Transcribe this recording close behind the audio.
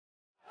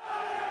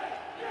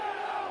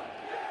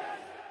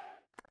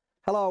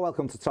Hello,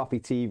 welcome to Toffee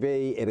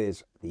TV. It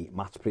is the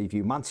match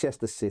preview,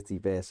 Manchester City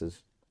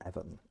versus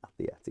Everton at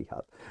the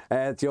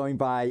Etihad. Joined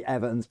by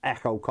Everton's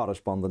Echo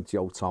correspondent,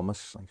 Joe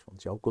Thomas. Thanks,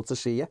 Joe. Good to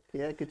see you.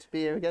 Yeah, good to be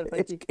here again.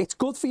 Thank you. It's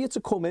good for you to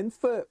come in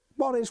for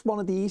what is one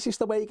of the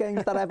easiest away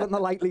games that Everton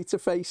are likely to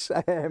face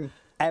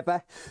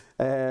ever.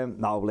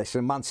 Now,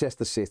 listen,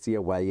 Manchester City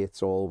away,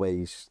 it's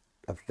always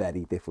a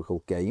very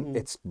difficult game.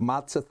 It's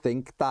mad to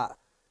think that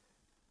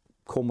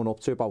coming up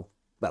to about,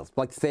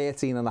 like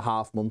 13 and a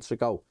half months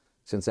ago,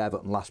 since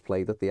Everton last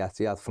played at the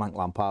Etihad, Frank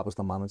Lampard was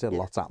the manager. Yeah.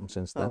 Lots happened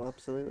since then. Oh,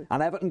 absolutely.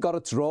 And Everton got a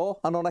draw,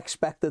 an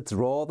unexpected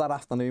draw that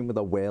afternoon with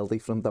a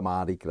worldie from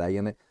Damari Gray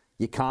in it.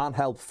 You can't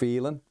help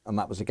feeling, and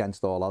that was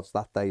against all odds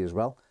that day as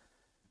well,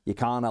 you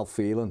can't help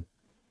feeling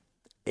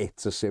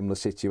it's a similar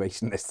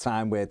situation this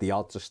time where the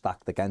odds are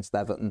stacked against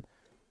Everton.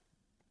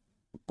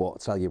 But I'll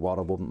tell you what,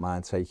 I wouldn't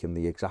mind taking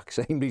the exact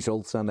same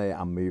results and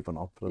moving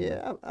on from it.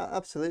 Yeah,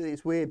 absolutely.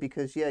 It's weird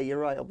because, yeah, you're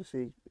right.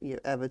 Obviously,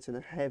 Everton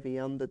are heavy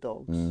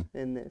underdogs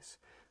in this.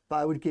 But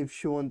I would give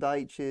Sean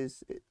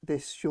Dyche's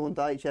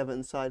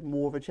Everton side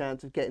more of a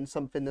chance of getting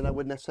something than I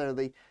would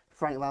necessarily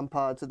Frank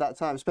Lampard's at that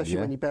time, especially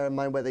when you bear in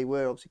mind where they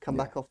were. Obviously, come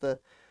back off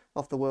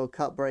the World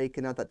Cup break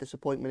and had that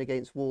disappointment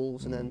against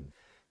Wolves, and then.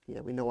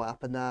 Yeah, we know what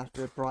happened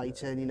after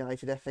Brighton,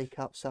 United, FA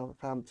Cup,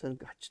 Southampton.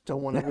 I just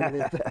don't want to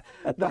relive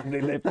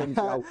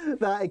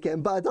that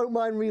again. But I don't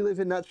mind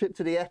reliving that trip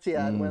to the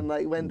Etihad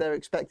when they're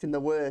expecting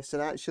the worst.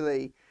 And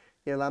actually,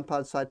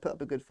 Lampard's side put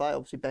up a good fight.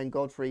 Obviously, Ben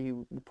Godfrey,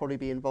 who would probably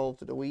be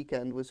involved at the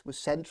weekend, was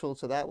central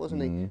to that,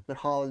 wasn't he? And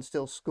Haaland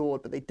still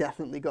scored, but they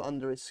definitely got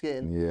under his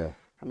skin. Yeah.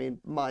 I mean,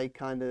 my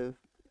kind of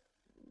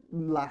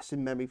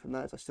lasting memory from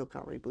that is I still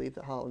can't really believe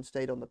that Haaland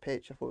stayed on the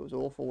pitch. I thought it was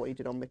awful what he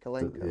did on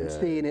Mikalenko. And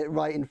seeing it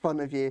right in front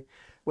of you,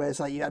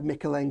 whereas like you had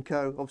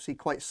Mikalenko, obviously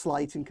quite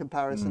slight in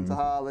comparison to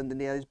Haaland, and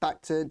he had his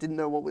back turned, didn't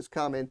know what was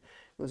coming.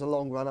 It was a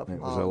long run up from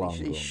Haaland.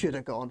 He should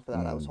have gone for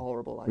that. That was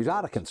horrible. He was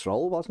out of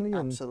control, wasn't he?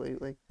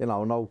 Absolutely. And,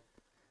 I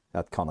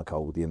had Conor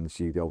Cody in the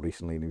studio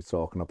recently, and he was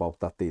talking about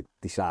that they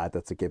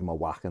decided to give him a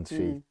whack and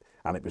see,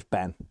 and it was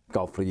Ben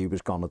Godfrey who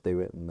was going to do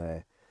it,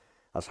 and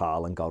as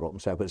Haaland got up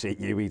and said, "Was it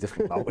you?" He just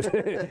knows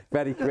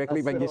very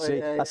quickly when you see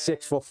a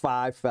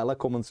 6'5" fella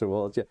coming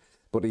towards you.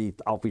 But he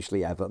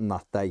obviously Everton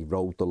that day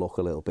rode the luck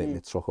a little bit and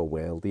it took a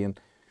worldie. And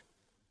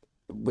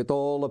with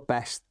all the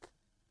best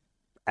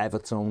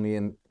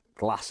Evertonian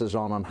glasses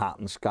on and hat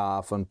and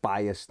scarf and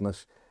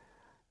biasedness,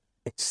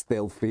 it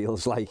still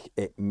feels like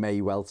it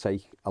may well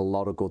take a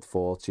lot of good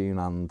fortune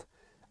and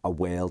a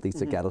worldie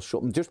to get us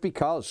something. Just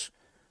because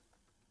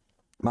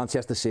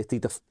Manchester City,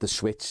 the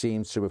switch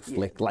seems to have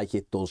flicked like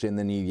it does in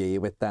the new year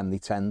with them. They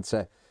tend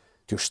to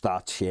just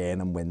start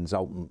churning wins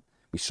out. And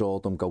we saw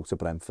them go to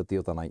Brentford the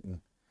other night and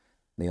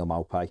Neil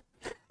Maupay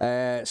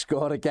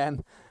score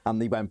again.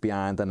 And they went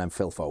behind and then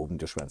Phil Foden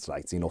just went,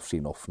 right, enough's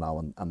enough now.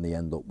 And they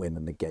end up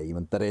winning the game.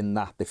 And they're in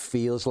that, it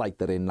feels like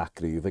they're in that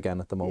groove again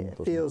at the moment.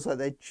 Yeah, it feels like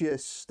they're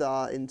just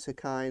starting to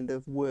kind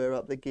of whir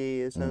up the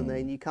gears, don't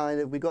they?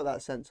 And we got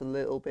that sense a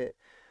little bit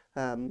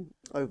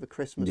over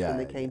Christmas when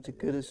they came to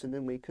Goodison,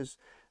 didn't we? Because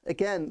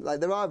again, like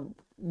there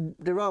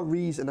are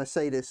reasons. I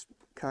say this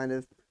kind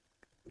of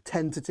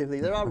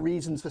tentatively. There are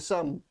reasons for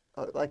some.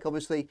 Like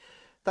obviously,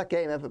 that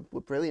game Everton were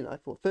brilliant. I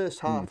thought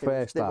first half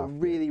they were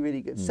really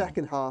really good.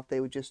 Second half they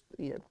were just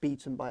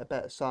beaten by a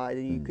better side,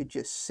 and you could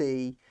just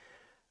see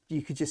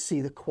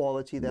the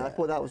quality there. I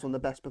thought that was one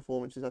of the best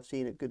performances I've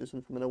seen at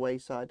Goodison from an away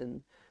side,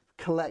 and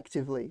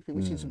collectively, I think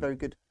we've seen some very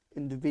good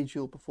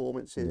individual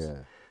performances.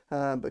 Yeah.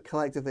 But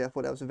collectively, I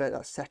thought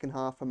that second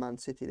half for Man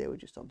City, they were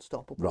just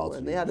unstoppable.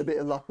 And they had a bit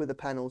of luck with the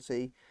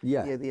penalty, the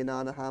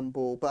Onana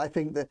handball. But I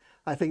think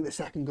the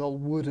second goal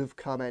would have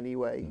come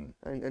anyway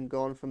and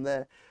gone from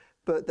there.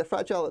 But they're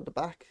fragile at the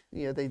back.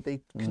 They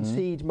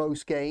concede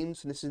most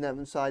games, and this is an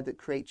Everton side that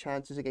create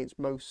chances against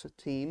most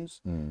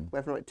teams.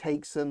 Whether or not it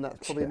takes them,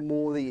 that's probably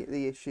more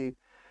the issue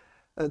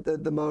at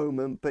the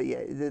moment. But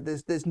yeah,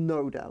 there's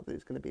no doubt that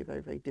it's going to be a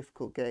very, very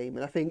difficult game.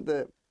 And I think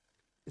that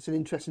it's an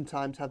interesting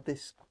time to have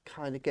this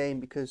kind of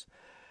game because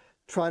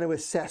trying to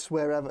assess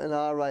where Everton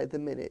are right at the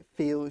minute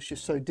feels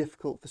just so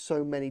difficult for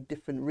so many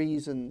different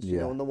reasons.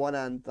 On the one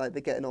hand, like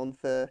they're getting on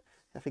for,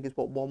 I think it's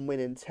 1 win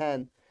in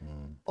 10.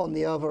 On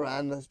the other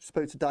hand, I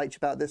spoke to Dyche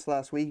about this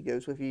last week. He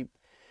goes, if you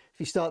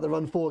start the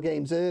run 4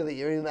 games early,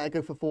 you're in there,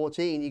 go for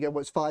 14. You go,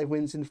 it's 5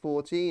 wins in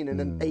 14 and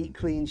then 8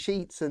 clean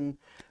sheets. And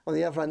on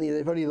the other hand,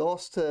 they've only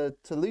lost to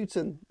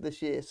Luton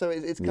this year. So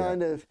it's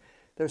kind of,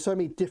 there are so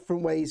many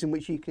different ways in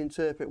which you can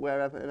interpret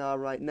where Everton are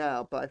right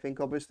now. But I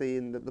think obviously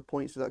in the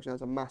points deduction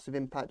has a massive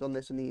impact on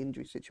this, and the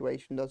injury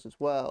situation does as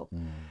well.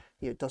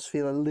 It does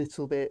feel a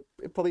little bit,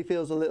 it probably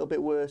feels a little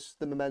bit worse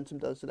than momentum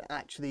does than it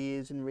actually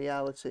is in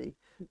reality.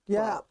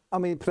 Yeah, I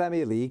mean,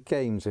 Premier League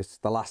games, it's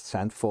the last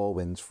 10, 4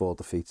 wins, 4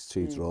 defeats,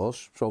 2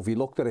 draws. So if you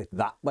looked at it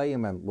that way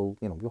and went, well,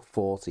 you're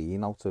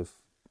 14 out of,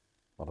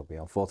 what are we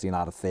on, 14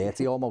 out of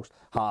 30, almost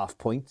half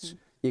points.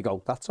 You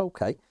go, that's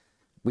okay.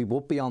 We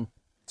would be on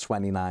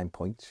 29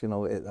 points,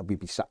 we'd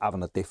be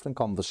having a different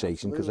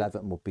conversation because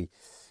Everton would be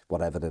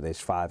whatever it is,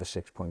 5 or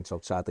 6 points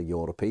outside the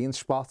European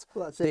spot.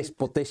 Well, that's it.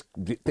 But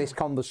this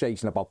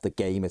conversation about the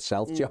game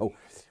itself, Joe,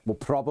 will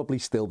probably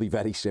still be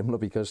very similar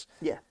because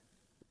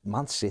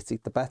Man City,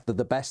 they're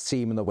the best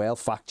team in the world,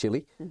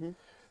 factually.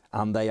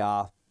 And they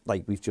are,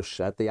 like we've just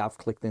said, they have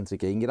clicked into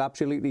game. You're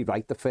absolutely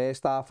right. The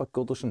first half at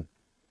Goodison,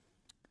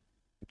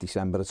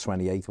 December the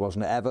 28th,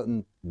 wasn't it?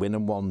 Everton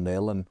winning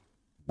 1-0 and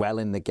well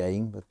in the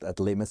game, had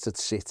limited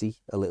City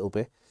a little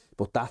bit.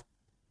 But that,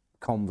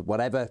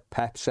 whatever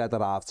Pep said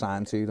at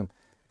half-time to them,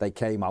 they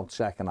came out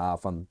second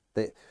half and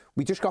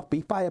we just got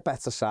beat by a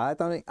better side.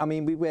 I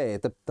mean,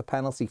 the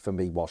penalty for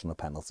me wasn't a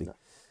penalty. No.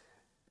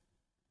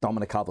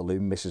 Dominic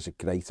Calvert-Lewin misses a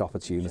great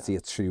opportunity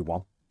at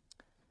 2-1.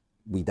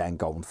 We then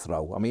go and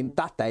throw. I mean,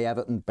 that day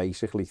Everton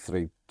basically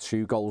threw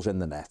 2 goals in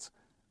the net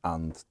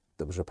and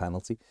there was a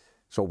penalty.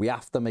 So we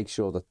have to make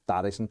sure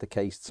that isn't the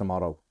case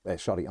tomorrow,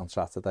 on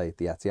Saturday at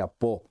the Etihad.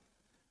 But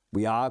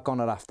we are going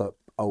to have to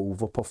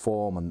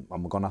overperform and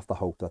we're going to have to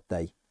hope that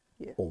they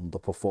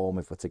underperform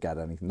if we're to get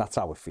anything. That's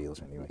how it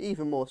feels anyway.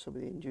 Even more so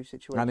with the injury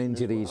situation. And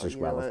injuries as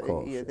well, of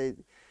course.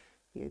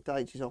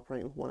 Deitch is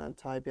operating with one hand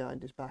tied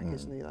behind his back,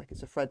 isn't he? Like,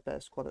 it's a threadbare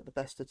squad at the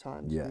best of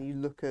times. And you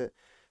look at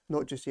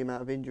not just the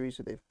amount of injuries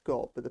that they've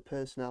got, but the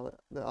personnel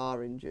that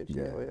are injured.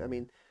 You know, I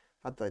mean,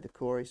 Abdoulaye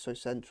Doucouré is so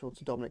central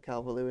to Dominic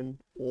Calvert-Lewin,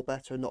 all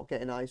better, not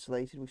getting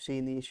isolated. We've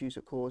seen the issues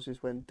it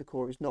causes when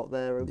Doucouré's not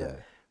there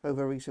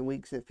over recent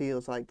weeks. It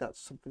feels like that's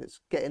something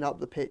that's getting up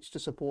the pitch to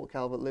support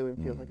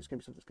Calvert-Lewin. Feels like it's going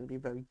to be something that's going to be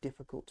very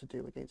difficult to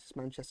do against this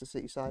Manchester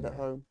City side at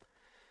home.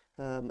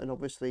 And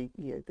obviously,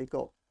 they've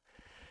got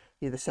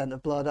the scent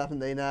of blood, haven't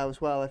they, now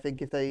as well? I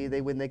think if they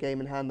win their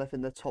game in hand, I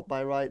think they're top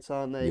by rights,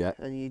 aren't they? Yeah.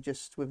 And you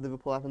just, with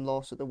Liverpool having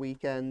lost at the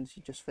weekend,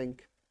 you just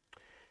think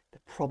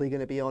they're probably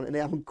going to be on. And they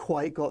haven't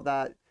quite got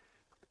that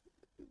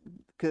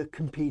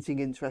competing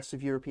interests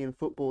of European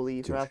football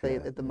either, have they,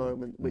 at the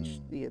moment, which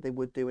they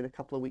would do in a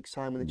couple of weeks'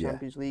 time when the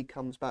Champions League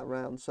comes back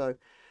round. So,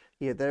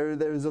 there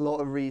is a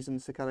lot of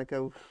reasons to kind of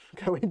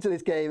go into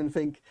this game and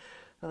think,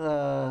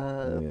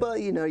 but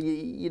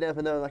you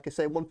never know. Like I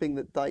say, one thing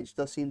that Deitch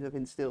does seem to have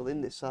instilled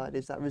in this side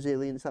is that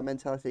resilience, that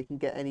mentality. They can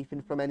get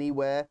anything from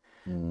anywhere.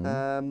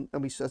 And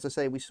we, as I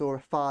say, we saw a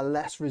far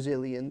less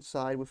resilient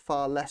side with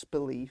far less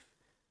belief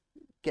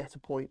get a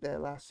point there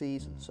last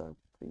season. So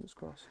fingers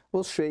crossed.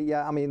 We'll see.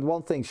 Yeah, I mean,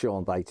 one thing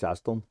Sean Deitch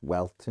has done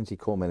well since he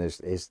come in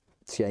is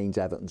change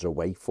Everton's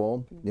away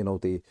form. You know,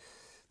 they're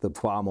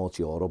far more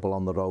durable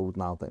on the road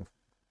now. He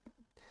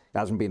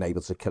hasn't been able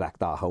to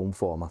correct our home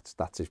form.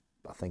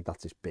 I think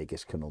that's his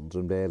biggest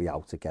conundrum, really,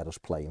 how to get us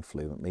playing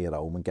fluently at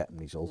home and getting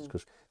results,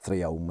 because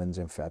 3 home wins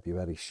in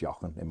February is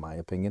shocking, in my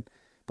opinion.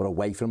 But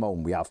away from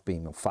home, we have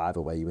been 5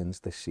 away wins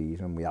this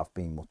season. We have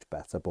been much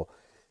better, but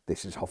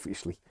this is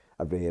obviously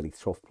a really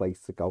tough place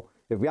to go.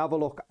 If we have a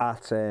look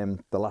at the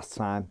last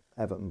time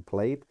Everton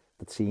played,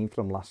 the team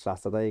from last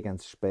Saturday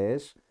against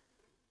Spurs,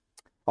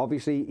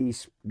 obviously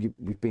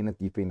you've been at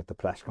the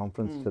press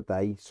conference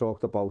today,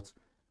 talked about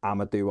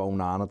Amadou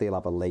Onana. They'll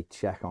have a late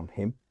check on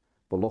him.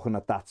 But looking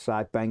at that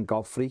side, Ben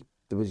Godfrey,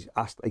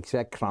 he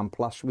said cramp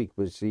last week.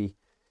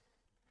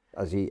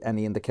 Has he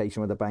any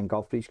indication whether Ben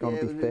Godfrey's going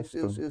to be fit?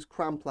 It was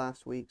cramp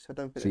last week, so I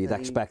don't think. So you'd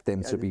expect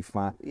him to be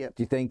fine. Do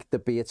you think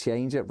there'd be a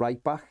change at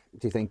right back?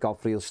 Do you think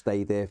Godfrey will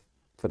stay there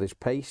for his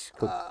pace?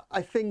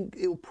 I think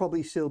it will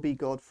probably still be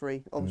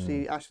Godfrey.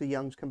 Obviously, Ashley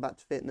Young's come back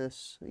to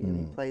fitness.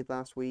 He played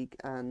last week,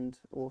 and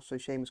also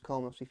Seamus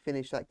Coleman obviously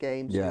finished that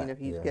game, so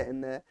he's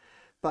getting there.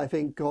 But I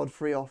think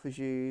Godfrey offers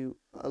you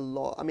a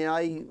lot. I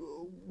mean,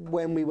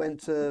 when we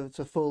went to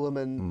Fulham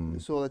and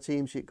saw the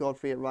team sheet,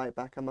 Godfrey at right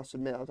back, I must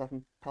admit I was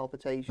having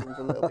palpitations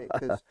a little bit,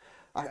 because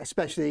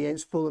especially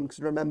against Fulham, because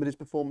I remembered his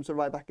performance at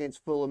right back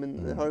against Fulham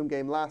in the home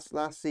game last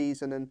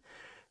season, and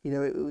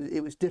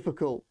it was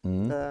difficult.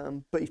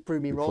 But he's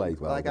proved me wrong.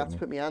 Well, I have to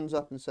put my hands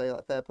up and say,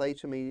 fair play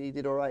to me. He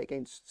did all right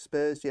against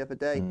Spurs the other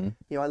day.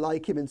 I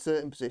like him in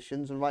certain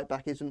positions, and right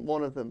back isn't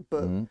one of them.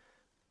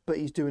 But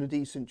he's doing a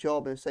decent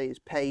job, and I say his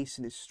pace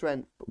and his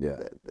strength,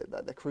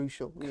 they're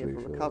crucial, for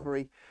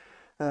recovery,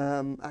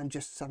 and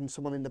just having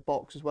someone in the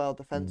box as well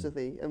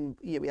defensively. And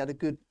we had a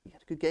good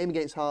game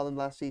against Haaland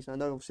last season. I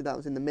know obviously that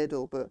was in the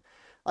middle, but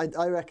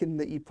I reckon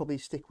that you'd probably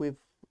stick with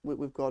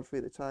Godfrey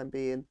at the time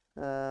being.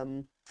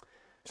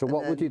 So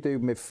what would you do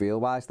midfield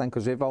wise then?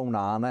 Because if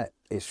Onana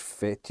is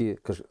fit,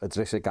 because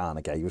Idrissa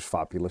Gana Gueye was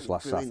fabulous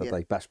last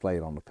Saturday, best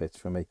player on the pitch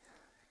for me.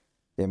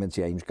 Him and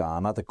James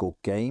Garner had a good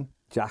game.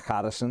 Jack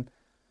Harrison,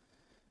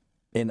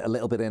 in a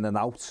little bit in and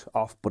out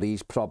off, but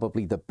he's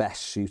probably the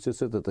best suited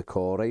to the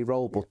Doucouré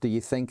role. But do you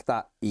think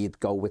that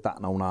he'd go with that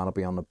and Onana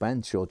be on the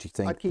bench, or do you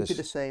think I'd keep it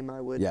the same? I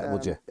would. Yeah,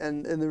 would you?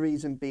 And the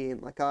reason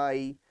being,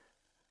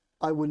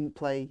 I wouldn't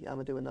play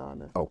Amadou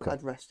Onana. Okay.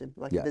 I'd rest him.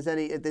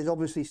 There's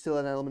obviously still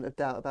an element of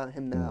doubt about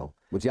him now.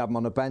 Would you have him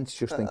on the bench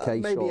just in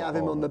case? Maybe have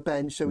him on the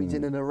bench so he's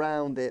in and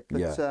around it.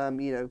 But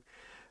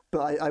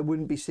But I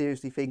wouldn't be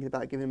seriously thinking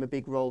about giving him a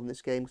big role in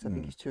this game, because I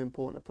think he's too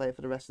important a player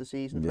for the rest of the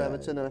season for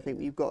Everton. And I think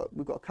we've got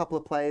a couple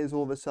of players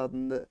all of a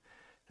sudden that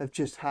have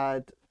just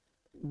had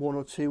one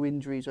or two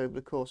injuries over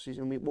the course of the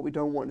season. What we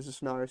don't want is a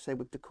scenario, say,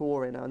 with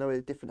Decore now. I know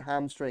they're different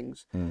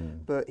hamstrings,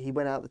 but he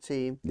went out the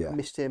team,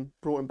 missed him,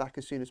 brought him back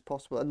as soon as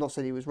possible. I'm not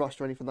saying he was rushed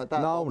or anything like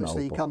that. No,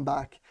 obviously, he come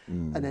back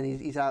and then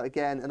he's out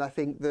again. And I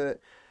think that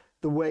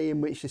the way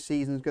in which the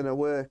season's going to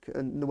work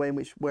and the way in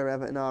which where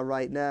Everton are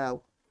right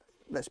now,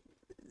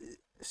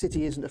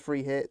 City isn't a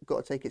free hit.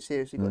 Got to take it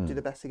seriously. Got to do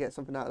the best to get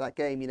something out of that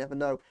game. You never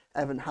know.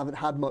 Everton haven't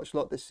had much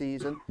luck this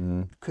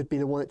season. Could be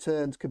the one it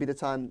turns. Could be the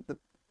time that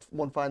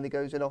one finally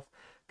goes in off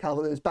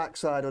Calvert-Lewin's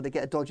backside, or they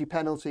get a dodgy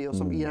penalty or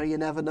something. You know, you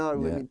never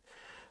know.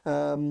 Yeah.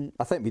 I mean,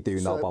 I think we do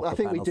know about the penalties. I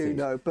think we do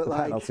know, but the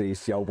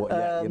penalties, Joe.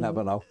 But you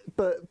never know.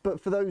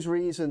 But for those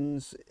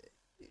reasons,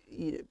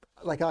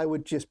 like I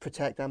would just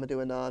protect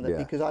Amadou Onana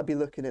because I'd be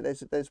looking at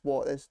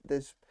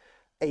there's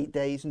 8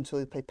 days until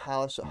they play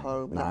Palace at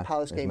home. And that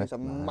Palace game is a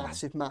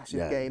massive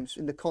game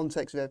in the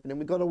context of Everton. And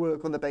we've got to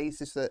work on the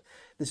basis that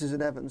this is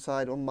an Everton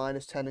side on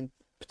 -10 and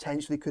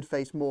potentially could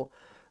face more.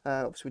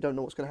 Obviously, we don't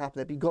know what's going to happen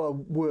there, but you've got to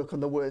work on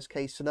the worst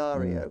case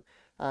scenario.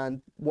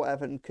 And what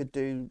Everton could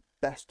do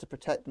best to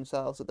protect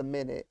themselves at the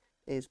minute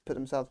is put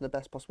themselves in the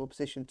best possible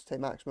position to take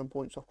maximum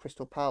points off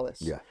Crystal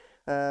Palace.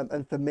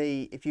 And for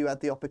me, if you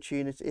had the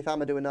opportunity, if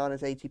Amadou Onana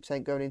is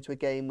 80% going into a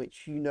game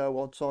which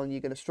odds on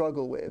you're going to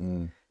struggle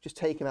with, just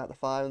take him out the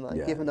fire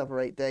and give him another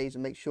 8 days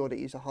and make sure that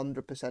he's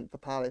 100% for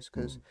Palace,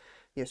 because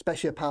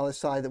especially a Palace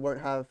side that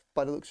won't have,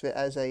 by the looks of it,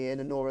 Eze in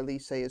and nor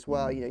Elise as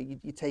well.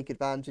 You take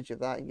advantage of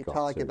that and you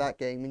target that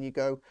game, and you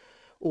go,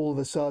 all of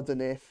a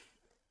sudden, if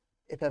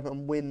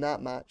Everton win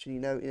that match,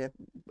 and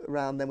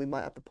around then we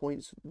might have the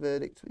points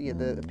verdict,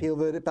 the appeal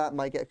verdict back,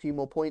 might get a few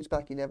more points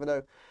back. You never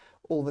know.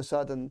 All of a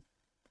sudden,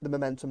 the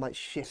momentum might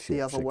shift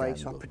the other way.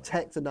 So I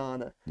protect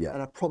Onana,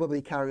 and I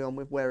probably carry on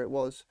with where it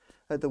was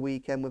at the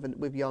weekend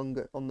with Young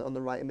on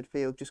the right in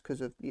midfield, just because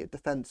of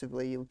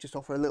defensively, you'll just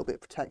offer a little bit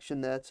of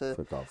protection there to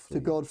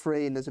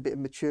Godfrey, and there's a bit of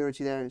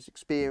maturity there and his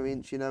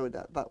experience.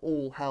 That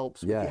all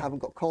helps. If you haven't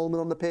got Coleman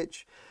on the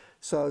pitch.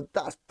 So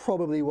that's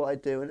probably what I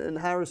do. And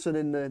Harrison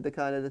in the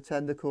kind of the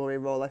tender Corey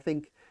role, I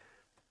think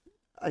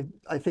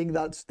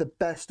that's the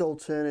best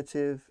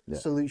alternative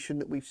solution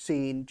that we've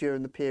seen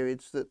during the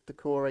periods that the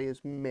Corey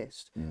has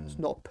missed. It's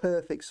not a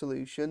perfect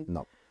solution,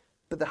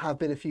 but there have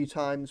been a few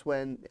times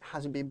when it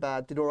hasn't been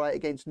bad. Did all right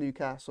against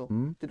Newcastle,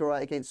 did all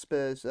right against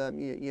Spurs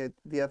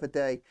the other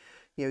day.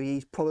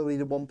 He's probably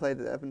the one player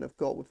that Everton have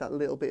got with that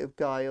little bit of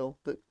guile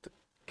that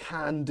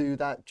can do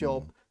that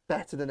job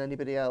better than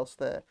anybody else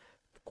there.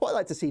 Quite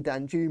like to see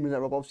Dan Juma there,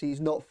 Rob. Obviously, he's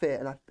not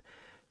fit, and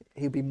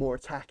he'd be more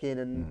attacking,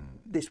 and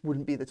this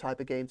wouldn't be the type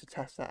of game to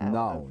test that out.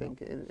 I don't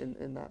think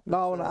in that.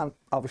 No, and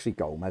obviously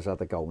Gomez had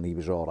a goal, and he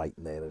was all right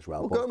in there as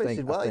well. Well, Gomez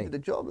did well. He did a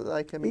job.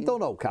 He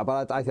done okay,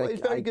 but I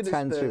think I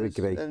tend to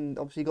agree. And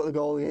obviously, he got the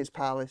goal against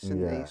Palace,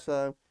 didn't he?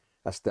 So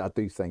I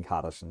do think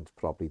Harrison's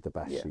probably the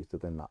best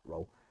suited in that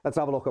role. Let's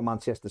have a look at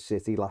Manchester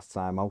City last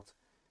time out.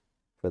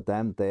 For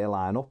them, their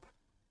line-up.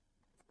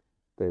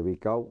 There we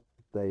go.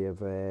 They have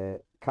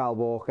Kyle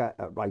Walker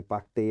at right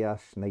back, Diaz,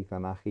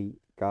 Nathan Ake,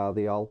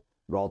 Guardiola,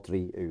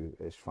 Rodri, who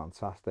is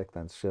fantastic,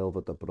 then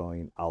Silva, De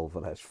Bruyne,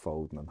 Alvarez,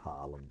 Foden and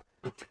Haaland.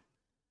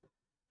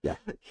 Yeah,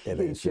 it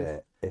is.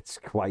 It's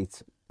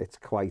quite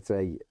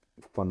a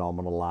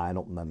phenomenal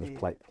lineup, and then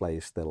there's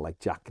players still like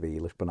Jack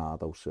Grealish,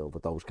 Bernardo Silva,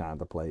 those kind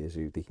of players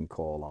who they can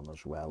call on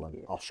as well,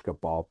 and Oscar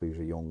Bob, who's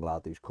a young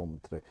lad who's come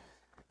through.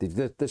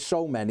 There's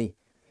so many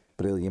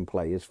brilliant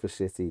players for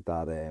City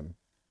that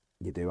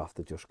you do have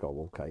to just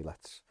go, okay,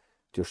 let's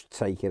just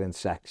take it in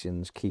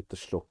sections, keep the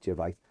structure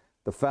right.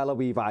 The fella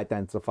we've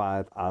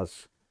identified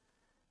as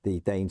the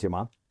danger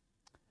man,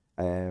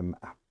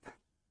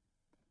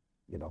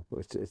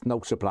 it's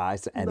no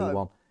surprise to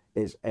anyone,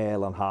 is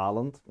Erling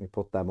Haaland. We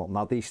put them up.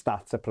 Now, these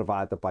stats are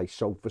provided by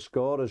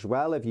SofaScore as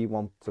well, if you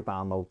want to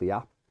download the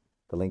app.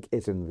 The link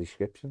is in the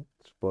description.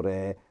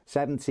 But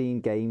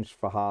 17 games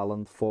for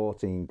Haaland,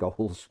 14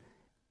 goals.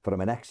 For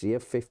him an XG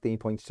of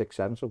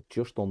 15.67, so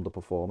just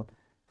underperforming.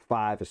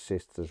 5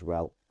 assists as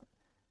well.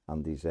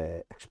 And his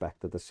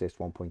expected assist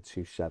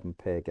 1.27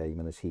 per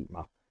game in his heat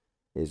map.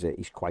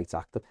 He's quite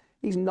active.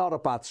 He's not a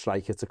bad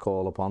striker to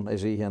call upon,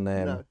 is he? And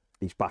no.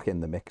 He's back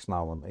in the mix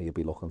now, and he'll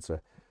be looking to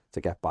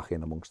get back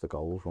in amongst the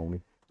goals, won't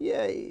he?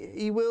 Yeah,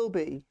 he will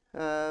be.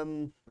 I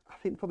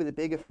think probably the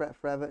bigger threat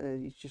for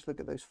Everton is just look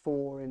at those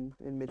 4 in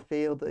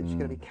midfield that are just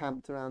going to be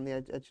camped around the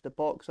edge of the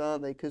box,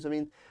 aren't they? Because, I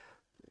mean,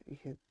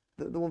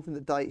 the one thing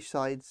that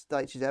Dyche's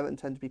Everton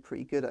tend to be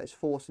pretty good at is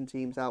forcing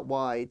teams out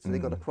wide, so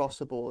they've got to cross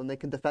the ball, and they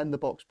can defend the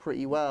box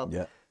pretty well.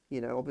 Yeah.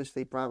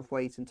 Obviously,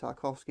 Branthwaite and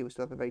Tarkowski will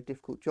still have a very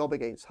difficult job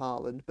against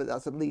Haaland, but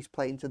that's at least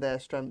playing to their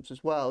strengths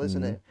as well,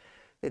 isn't it?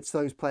 It's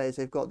those players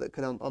they've got that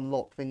can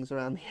unlock things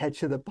around the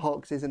edge of the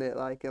box, isn't it?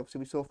 Like, obviously,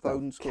 we saw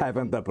Foden score.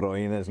 Kevin De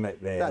Bruyne, isn't it,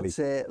 really? That's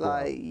it.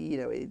 Like,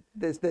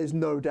 there's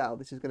no doubt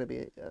this is going to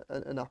be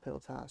an uphill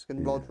task.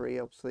 And Rodri,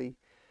 obviously,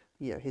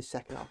 his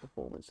second half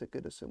performance at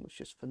Goodison was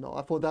just phenomenal.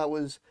 I thought that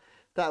was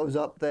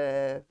up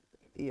there,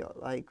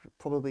 like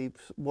probably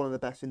one of the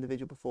best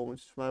individual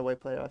performances from my away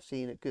player I've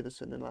seen at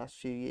Goodison in the last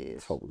few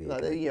years. Totally.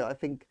 Like, I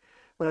think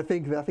when I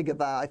think of it, I think of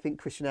that. I think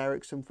Christian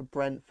Eriksen for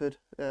Brentford,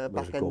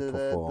 back end of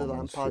the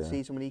Lampard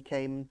season when he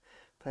came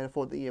playing. I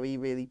thought that he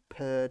really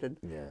purred, and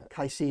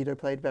Caicedo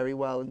played very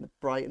well in the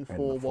Brighton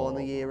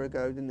 4-1 a year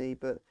ago, didn't he?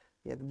 But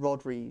yeah,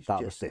 Rodri's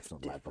just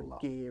different level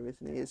gear,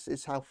 isn't he?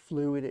 It's how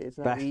fluid it is,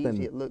 and how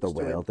easy it looks to him. Best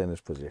in the world in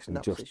his position,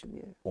 just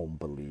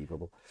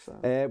unbelievable. So.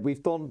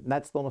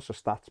 Ned's done us a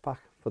stats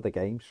pack for the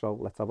game, so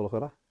let's have a look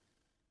at that.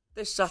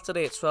 This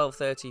Saturday at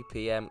 12:30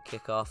 p.m.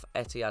 kick-off,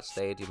 Etihad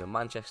Stadium in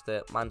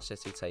Manchester. Man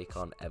City take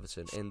on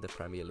Everton in the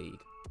Premier League.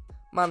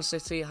 Man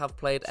City have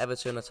played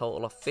Everton a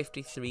total of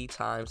 53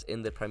 times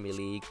in the Premier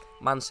League.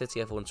 Man City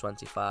have won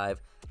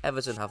 25,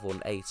 Everton have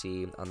won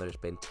 18, and there has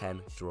been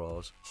 10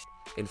 draws.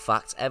 In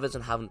fact,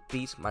 Everton haven't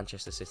beat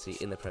Manchester City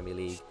in the Premier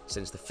League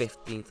since the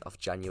 15th of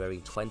January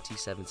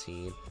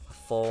 2017, a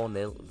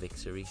 4-0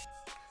 victory.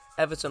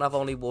 Everton have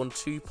only won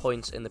 2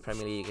 points in the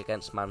Premier League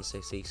against Man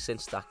City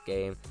since that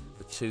game,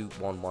 with 2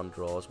 1-1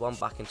 draws, one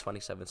back in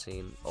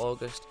 2017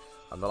 August,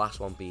 and the last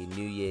one being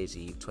New Year's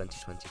Eve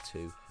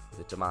 2022 with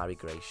a Damari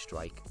Gray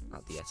strike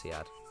at the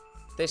Etihad.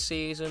 This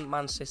season,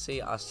 Man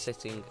City are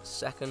sitting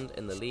second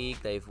in the league.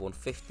 They've won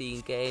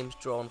 15 games,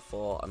 drawn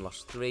 4 and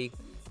lost 3.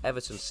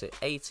 Everton sit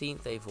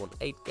 18th, they've won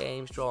 8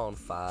 games, drawn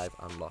 5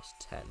 and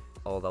lost 10.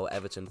 Although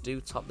Everton do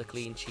top the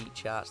clean sheet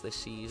charts this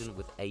season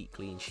with 8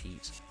 clean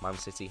sheets, Man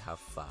City have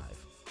 5.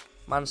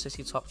 Man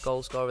City top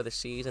goal scorer this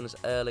season is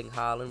Erling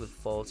Haaland with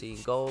 14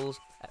 goals,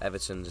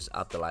 Everton's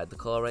Abdoulaye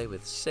Doucouré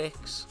with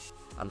 6,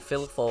 and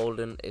Phil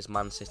Foden is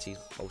Man City's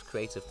most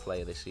creative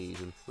player this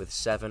season with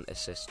 7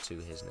 assists to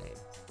his name.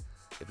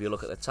 If you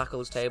look at the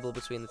tackles table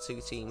between the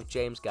two teams,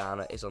 James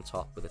Garner is on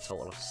top with a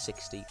total of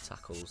 60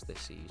 tackles this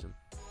season.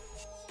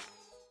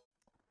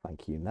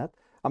 Thank you, Ned.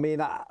 I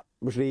mean, I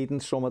was reading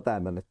some of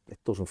them, and it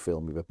doesn't fill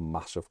me with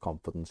massive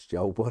confidence,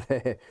 Joe.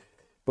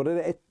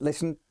 But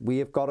listen, we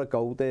have got to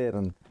go there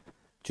and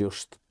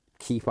just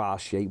keep our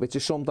shape, which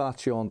is something that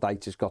Sean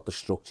Dyche has got the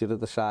structure of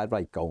the side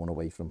right, going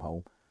away from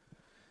home.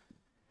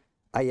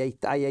 I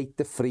hate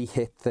the free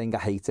hit thing. I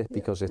hate it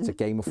because it's a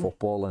game of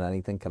football and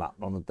anything can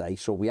happen on a day.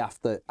 So we have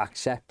to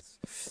accept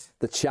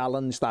the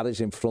challenge that is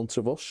in front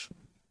of us,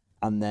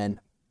 and then,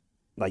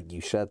 like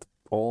you said,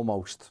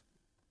 almost.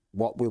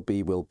 What will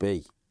be,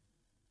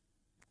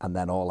 and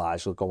then all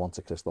eyes will go on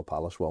to Crystal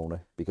Palace, won't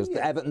it? Because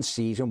the Everton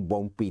season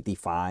won't be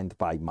defined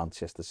by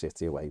Manchester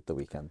City away at the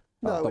weekend.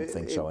 No, I don't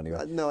think so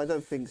anyway. No, I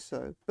don't think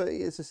so. But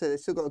as I said, they've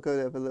still got to go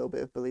there with a little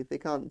bit of belief. They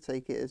can't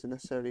take it as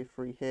necessarily a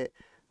free hit.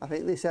 I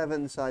think this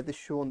Everton side, this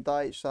Sean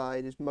Dyche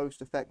side, is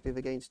most effective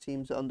against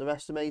teams that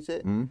underestimate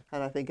it. And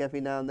I think every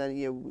now and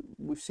then,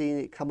 we've seen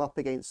it come up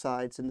against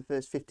sides in the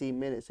first 15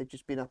 minutes. They've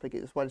just been up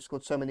against. That's why they've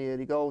scored so many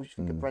early goals. You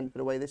think of Brentford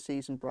away this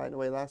season, Brighton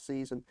away last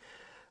season,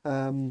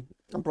 and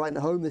Brighton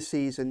at home this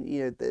season.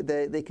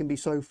 They can be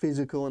so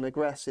physical and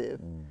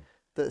aggressive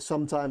that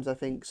sometimes I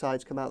think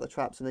sides come out of the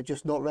traps and they're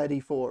just not ready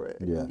for it.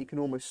 Yeah. You can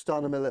almost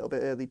stun them a little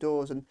bit early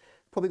doors, and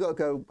probably got to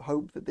go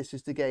hope that this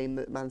is the game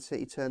that Man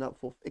City turn up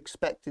for,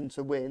 expecting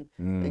to win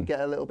and get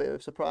a little bit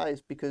of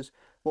surprise, because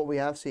what we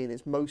have seen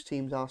is most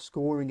teams are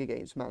scoring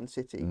against Man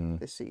City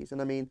this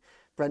season. I mean,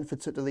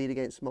 Brentford took the lead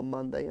against them on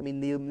Monday. I mean,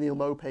 Neil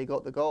Maupay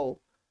got the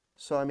goal.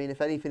 So, I mean,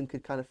 if anything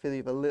could kind of fill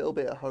you with a little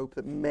bit of hope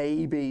that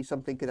maybe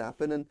something could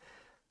happen, and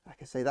like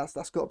I say, that's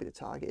got to be the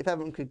target. If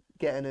everyone could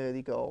get an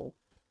early goal,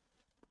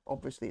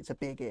 obviously it's a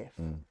big if.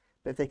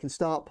 But if they can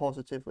start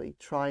positively,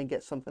 try and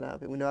get something out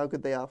of it, we know how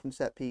good they are from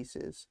set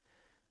pieces,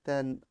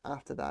 then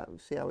after that, we'll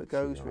see how it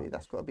goes, really.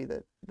 That's got to be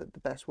the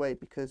best way,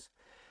 because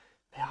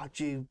they are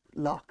due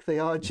luck. They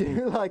are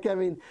due. Like, I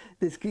mean,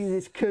 this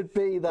could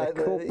be that.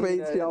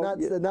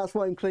 And that's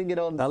why I'm clinging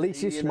on. At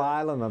least you're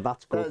smiling, and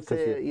that's good. That's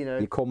it,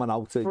 you're coming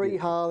out. 3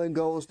 Haaland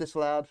goals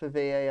disallowed for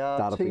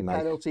VAR. 2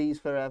 penalties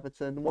for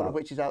Everton, one of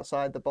which is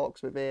outside the box,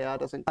 but VAR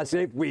doesn't. As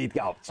if we'd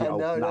got.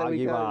 Now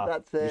you are.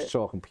 That's it. You're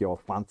talking pure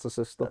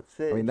fantasy stuff. That's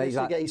it. I mean,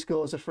 Trezeguet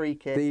scores a free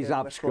kick. These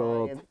have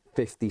scored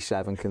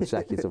 57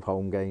 consecutive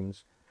home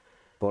games.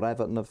 But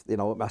Everton have,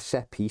 a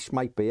set piece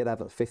might be at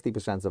Everton.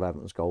 50% of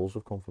Everton's goals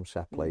have come from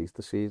set plays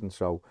this season.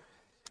 So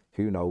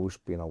who knows?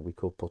 We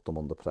could put them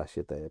under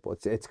pressure there.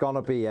 But it's going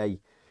to be a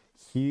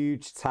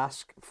huge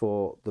task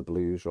for the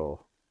Blues, or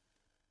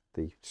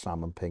the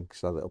Salmon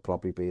Pinks, that it'll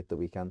probably be at the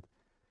weekend.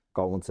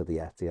 Going to the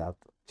Etihad,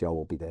 Joe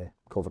will be there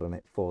covering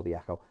it for the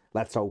Echo.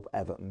 Let's hope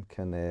Everton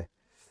can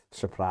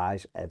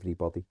surprise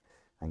everybody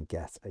and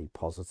get a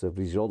positive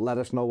result. Let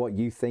us know what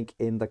you think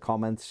in the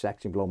comments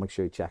section below. Make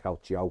sure you check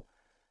out Joe.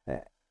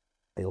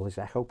 All his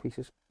Echo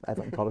pieces,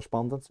 Everton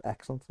correspondence,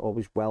 excellent,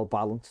 always well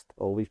balanced,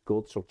 always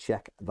good. So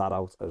check that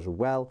out as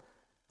well,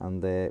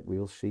 and we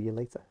will see you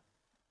later.